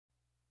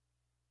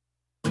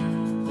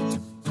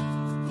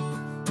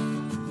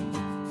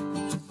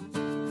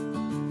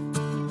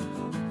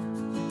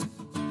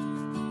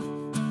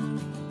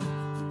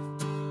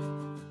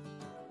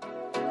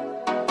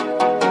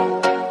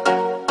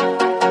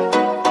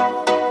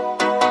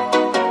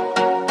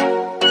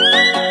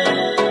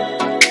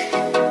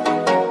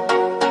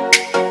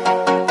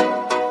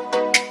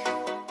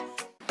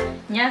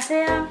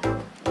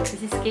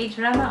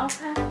K-drama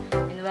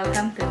Opa, and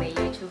welcome to my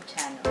YouTube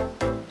channel.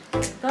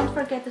 Don't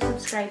forget to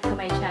subscribe to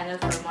my channel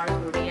for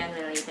more Korean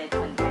related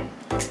content.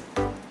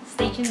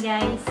 Stay tuned,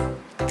 guys!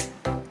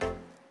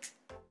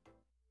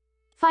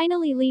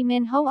 Finally, Lee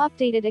Min-ho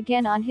updated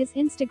again on his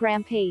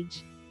Instagram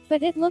page.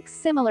 But it looks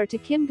similar to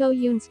Kim Go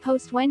Eun's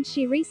post when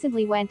she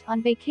recently went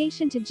on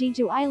vacation to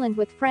Jeju Island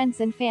with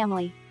friends and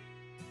family.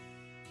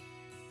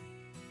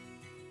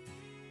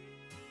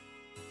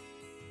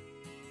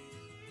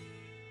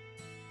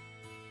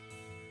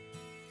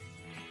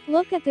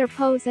 Look at their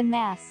pose and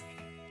mask.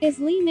 Is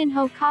Lee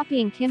Min-ho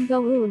copying Kim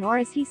Go Eun, or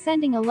is he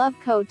sending a love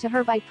code to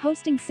her by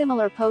posting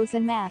similar pose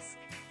and mask?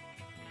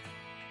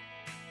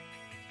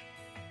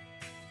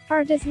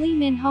 Or does Lee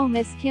Min-ho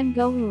miss Kim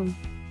Go Eun?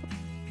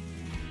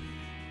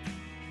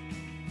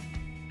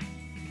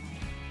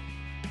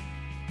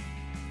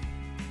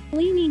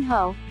 Lee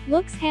Min-ho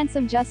looks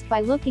handsome just by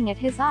looking at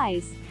his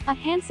eyes. A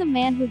handsome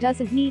man who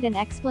doesn't need an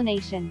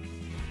explanation.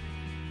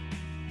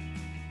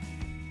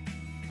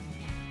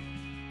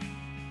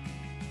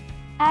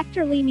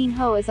 Actor Lee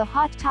Min-ho is a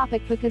hot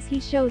topic because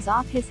he shows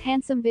off his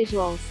handsome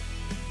visuals.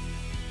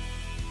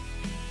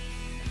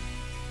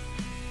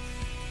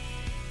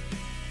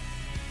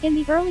 In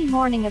the early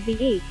morning of the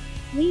 8th,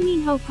 Lee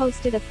Min-ho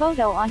posted a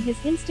photo on his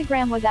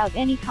Instagram without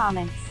any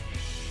comments.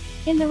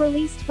 In the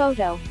released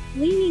photo,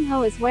 Lee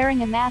Min-ho is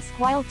wearing a mask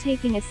while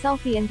taking a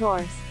selfie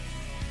indoors.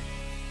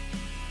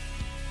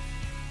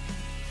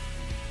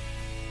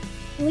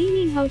 Lee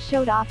Min-ho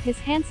showed off his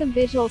handsome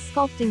visual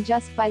sculpting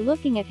just by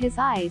looking at his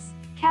eyes,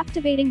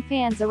 captivating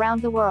fans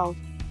around the world.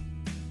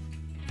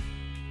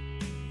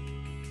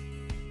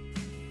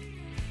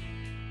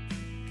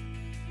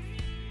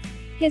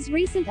 His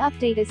recent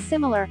update is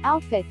similar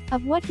outfit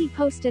of what he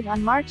posted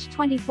on March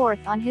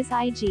 24th on his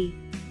IG.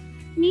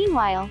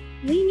 Meanwhile,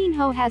 Lee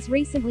Min-ho has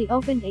recently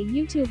opened a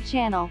YouTube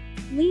channel,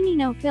 Lee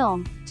Min-ho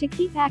Film, to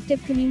keep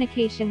active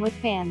communication with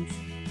fans.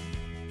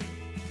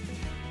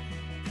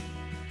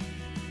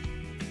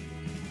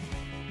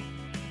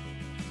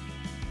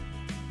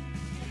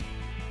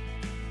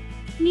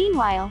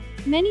 Meanwhile,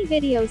 many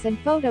videos and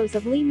photos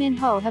of Lee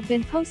Min-ho have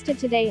been posted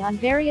today on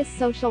various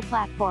social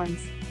platforms.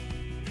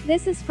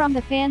 This is from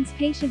the fans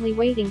patiently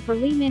waiting for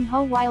Lee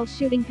Min-ho while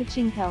shooting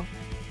pachinko.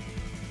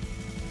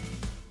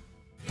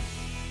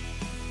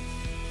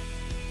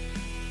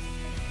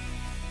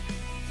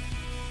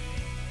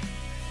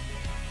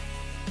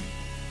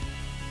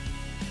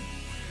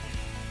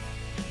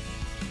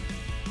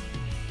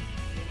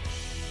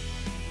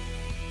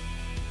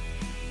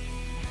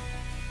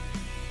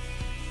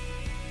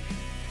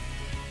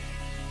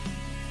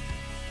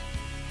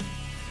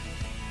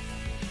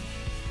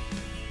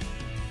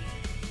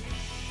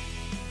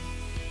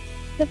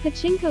 The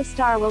pachinko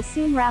star will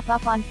soon wrap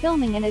up on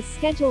filming and is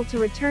scheduled to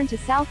return to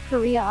South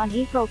Korea on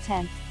April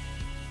 10th.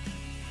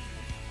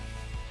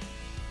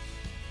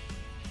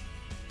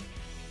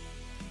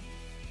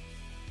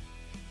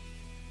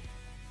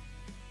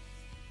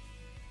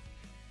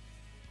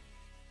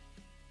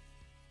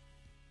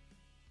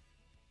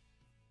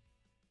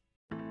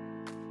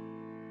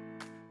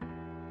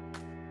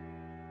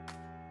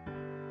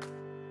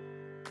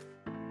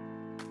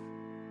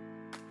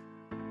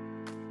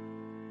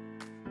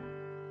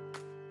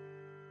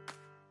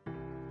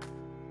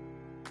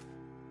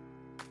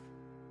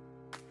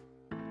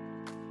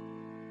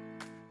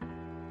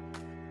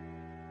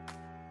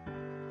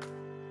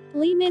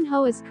 Lee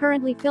Min-ho is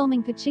currently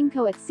filming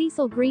pachinko at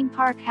Cecil Green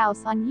Park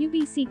House on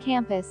UBC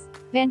campus,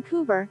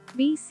 Vancouver,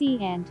 BC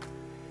and